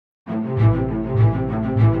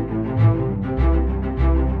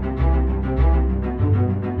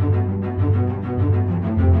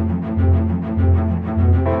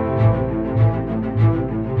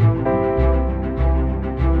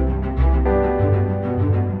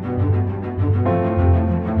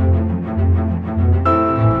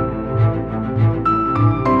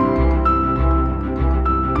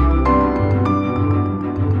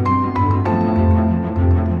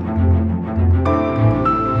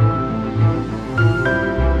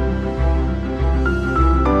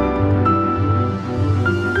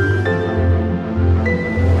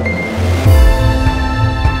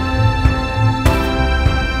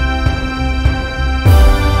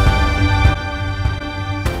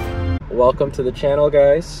welcome to the channel,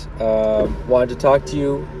 guys. Wanted to talk to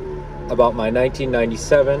you about my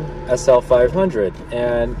 1997 SL500,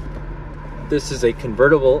 and this is a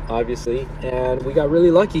convertible, obviously, and we got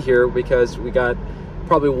really lucky here because we got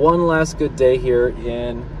probably one last good day here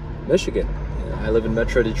in Michigan. I live in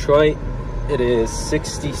Metro Detroit. It is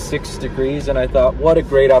 66 degrees, and I thought, what a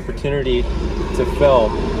great opportunity to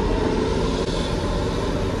film.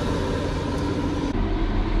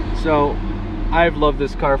 So I've loved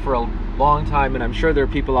this car for a long time, and I'm sure there are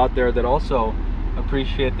people out there that also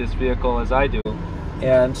appreciate this vehicle as I do.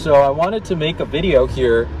 And so I wanted to make a video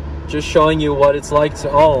here just showing you what it's like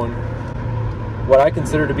to own what I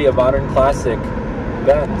consider to be a modern classic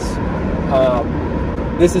Benz.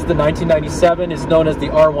 This is the 1997, it's known as the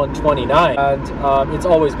R129, and it's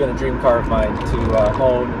always been a dream car of mine to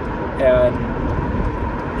own, and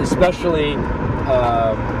especially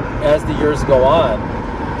as the years go on,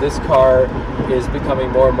 this car is becoming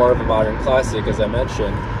more and more of a modern classic, as I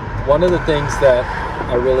mentioned. One of the things that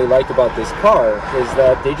I really like about this car is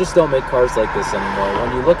that they just don't make cars like this anymore.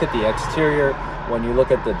 When you look at the exterior, when you look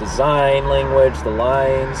at the design language, the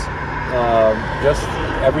lines, just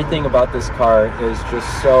everything about this car is just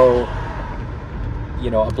so, you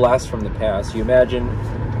know, a blast from the past. You imagine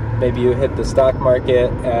maybe you hit the stock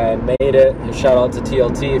market and made it. Shout out to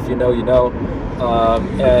TLT, if you know, you know.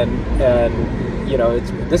 And you know,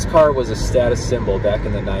 this car was a status symbol back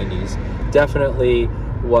in the 90s. Definitely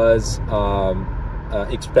was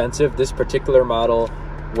expensive. This particular model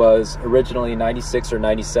was originally $96,000 or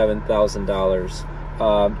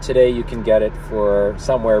 $97,000. Today you can get it for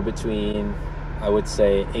somewhere between, I would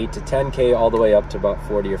say, 8 to 10K, all the way up to about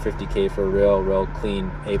 40 or 50K for a real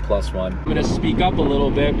clean A+ one. I'm gonna speak up a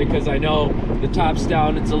little bit because I know the top's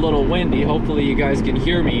down, it's a little windy. Hopefully you guys can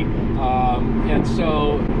hear me. And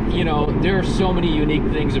so, you know, there are so many unique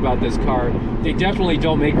things about this car. They definitely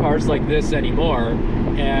don't make cars like this anymore,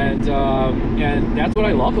 and that's what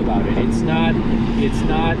I love about it. It's not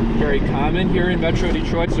very common here in Metro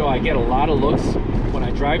Detroit, so I get a lot of looks when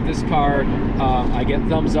I drive this car. I get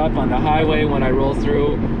thumbs up on the highway when I roll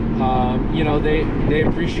through. You know, they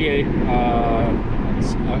appreciate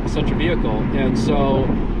such a vehicle, and so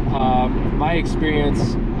my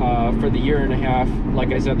experience for the year and a half,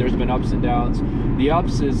 like I said, there's been ups and downs. The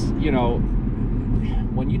ups is, you know,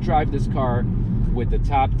 when you drive this car with the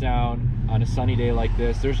top down on a sunny day like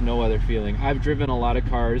this, there's no other feeling. I've driven a lot of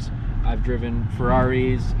cars. I've driven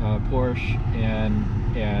Ferraris, Porsche, and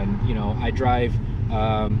you know, I drive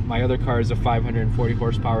my other car is a 540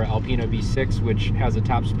 horsepower Alpina V6, which has a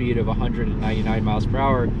top speed of 199 miles per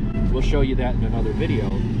hour. We'll show you that in another video.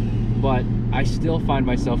 But I still find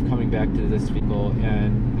myself coming back to this vehicle,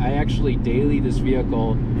 and I actually daily this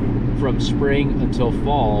vehicle from spring until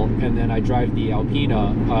fall, and then I drive the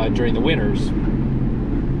Alpina during the winters.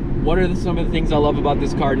 What are some of the things I love about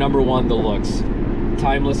this car? Number one, the looks.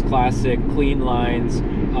 Timeless classic, clean lines.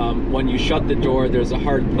 When you shut the door, there's a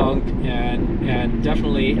hard thunk, and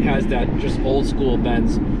definitely has that just old school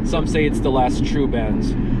Benz. Some say it's the last true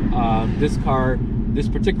Benz. This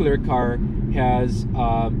particular car has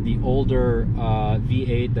the older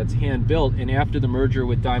V8 that's hand built, and after the merger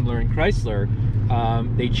with Daimler and Chrysler,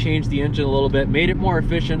 they changed the engine a little bit, made it more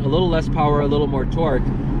efficient, a little less power, a little more torque.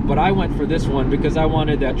 But I went for this one because I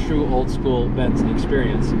wanted that true old school Benz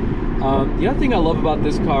experience. The other thing I love about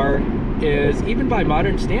this car is, even by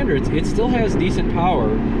modern standards, it still has decent power.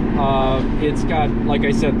 It's got, like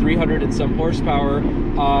I said, 300 and some horsepower.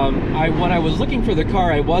 When I was looking for the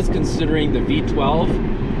car, I was considering the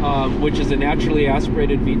V12, which is a naturally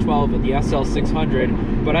aspirated V12 of the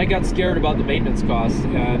SL600, but I got scared about the maintenance costs.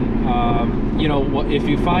 And you know, if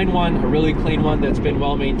you find one, a really clean one that's been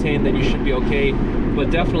well maintained, then you should be okay. But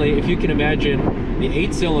definitely, if you can imagine, the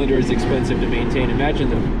 8-cylinder is expensive to maintain. Imagine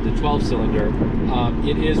the 12-cylinder.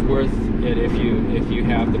 It is worth it if you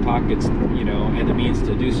have the pockets, you know, and the means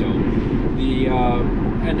to do so.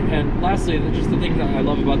 And lastly, just the thing that I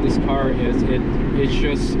love about this car is it's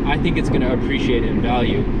just, I think it's going to appreciate in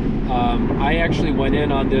value. I actually went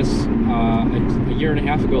in on this a year and a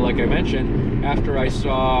half ago, like I mentioned, after I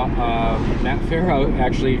saw Matt Farrow,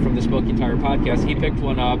 actually from the Smoking Tire podcast. He picked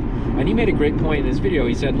one up, and he made a great point in his video.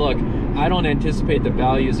 He said, look, I don't anticipate the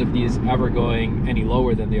values of these ever going any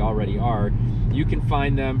lower than they already are. You can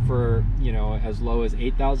find them for, you know, as low as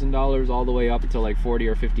 $8,000 all the way up to like 40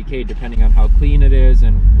 or 50K, depending on how clean it is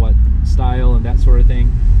and what style and that sort of thing.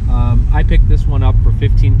 I picked this one up for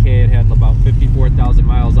 15K. It had about 54,000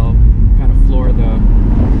 miles. I'll kind of floor the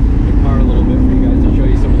car a little bit for you guys to show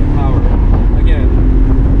you some of the power. Again,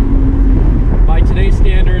 by today's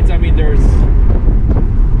standards, I mean, there's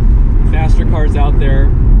faster cars out there,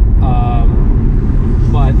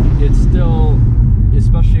 but it's still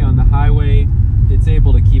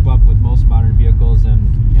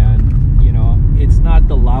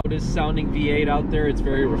finest sounding V8 out there. It's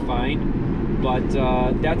very refined, but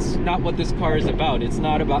that's not what this car is about. It's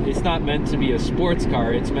not meant to be a sports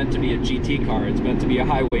car. It's meant to be a GT car. It's meant to be a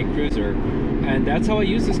highway cruiser, and that's how I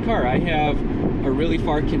use this car. I have a really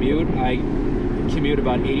far commute. I commute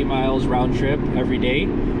about 80 miles round trip every day,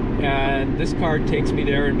 and this car takes me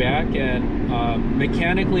there and back, and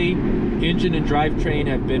mechanically, engine and drivetrain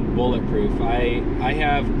have been bulletproof. I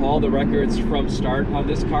have all the records from start on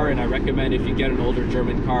this car, and I recommend if you get an older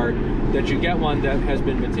German car that you get one that has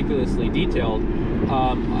been meticulously detailed.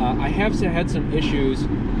 I have had some issues,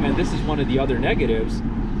 and this is one of the other negatives,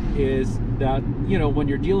 is that, you know, when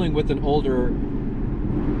you're dealing with an older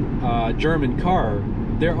German car,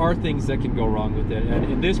 there are things that can go wrong with it. And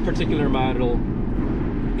in this particular model,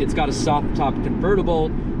 it's got a soft top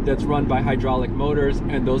convertible that's run by hydraulic motors,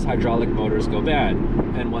 and those hydraulic motors go bad.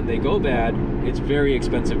 And when they go bad, it's very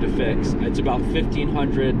expensive to fix. It's about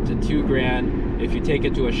 $1,500 to $2,000 if you take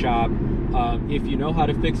it to a shop. If you know how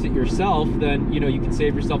to fix it yourself, then, you know, you can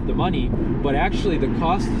save yourself the money, but actually the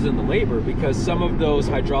cost is in the labor, because some of those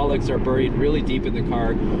hydraulics are buried really deep in the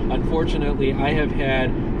car. Unfortunately, I have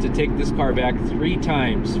had to take this car back 3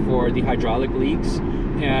 times for the hydraulic leaks,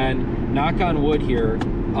 and knock on wood here,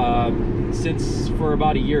 since for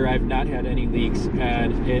about a year I've not had any leaks,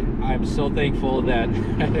 and I'm so thankful that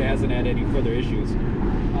it hasn't had any further issues.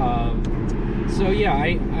 So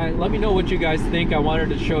yeah, let me know what you guys think. I wanted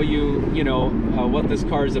to show you, you know, what this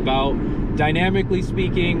car is about. Dynamically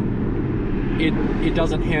speaking, it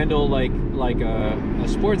doesn't handle like a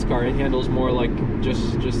sports car. It handles more like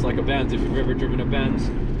just like a Benz. If you've ever driven a Benz,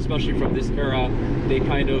 especially from this era,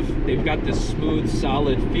 they've got this smooth,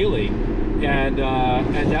 solid feeling, and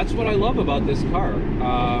that's what I love about this car.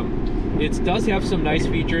 It does have some nice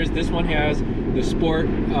features. This one has the sport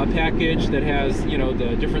package that has, you know,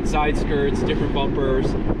 the different side skirts, different bumpers.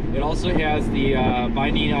 It also has the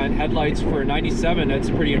binding on headlights for 97. That's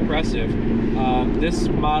pretty impressive. This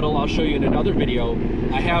model I'll show you in another video.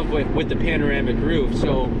 I have with the panoramic roof.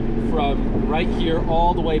 So from right here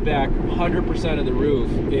all the way back, 100% of the roof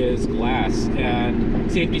is glass, and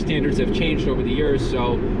safety standards have changed over the years.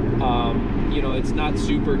 So you know, it's not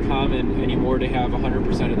super common anymore to have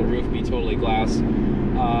 100% of the roof be totally glass.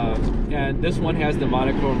 And this one has the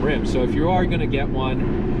monochrome rim. So if you are going to get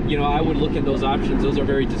one, you know, I would look at those options. Those are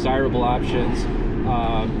very desirable options.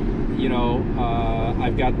 You know,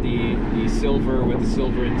 I've got the silver with the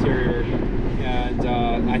silver interior, and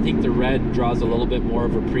I think the red draws a little bit more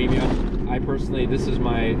of a premium. I personally, this is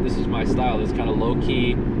my style. It's kind of low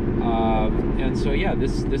key, and so yeah,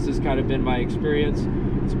 this has kind of been my experience.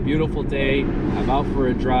 It's a beautiful day. I'm out for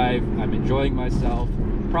a drive. I'm enjoying myself.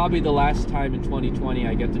 Probably the last time in 2020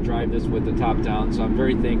 I get to drive this with the top down, so I'm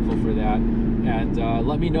very thankful for that. And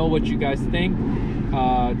let me know what you guys think.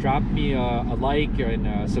 Drop me a like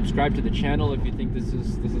and subscribe to the channel if you think this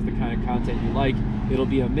is the kind of content you like. It'll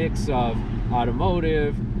be a mix of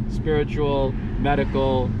automotive, spiritual,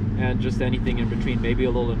 medical, and just anything in between. Maybe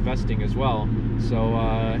a little investing as well. So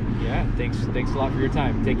yeah, thanks a lot for your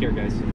time. Take care, guys.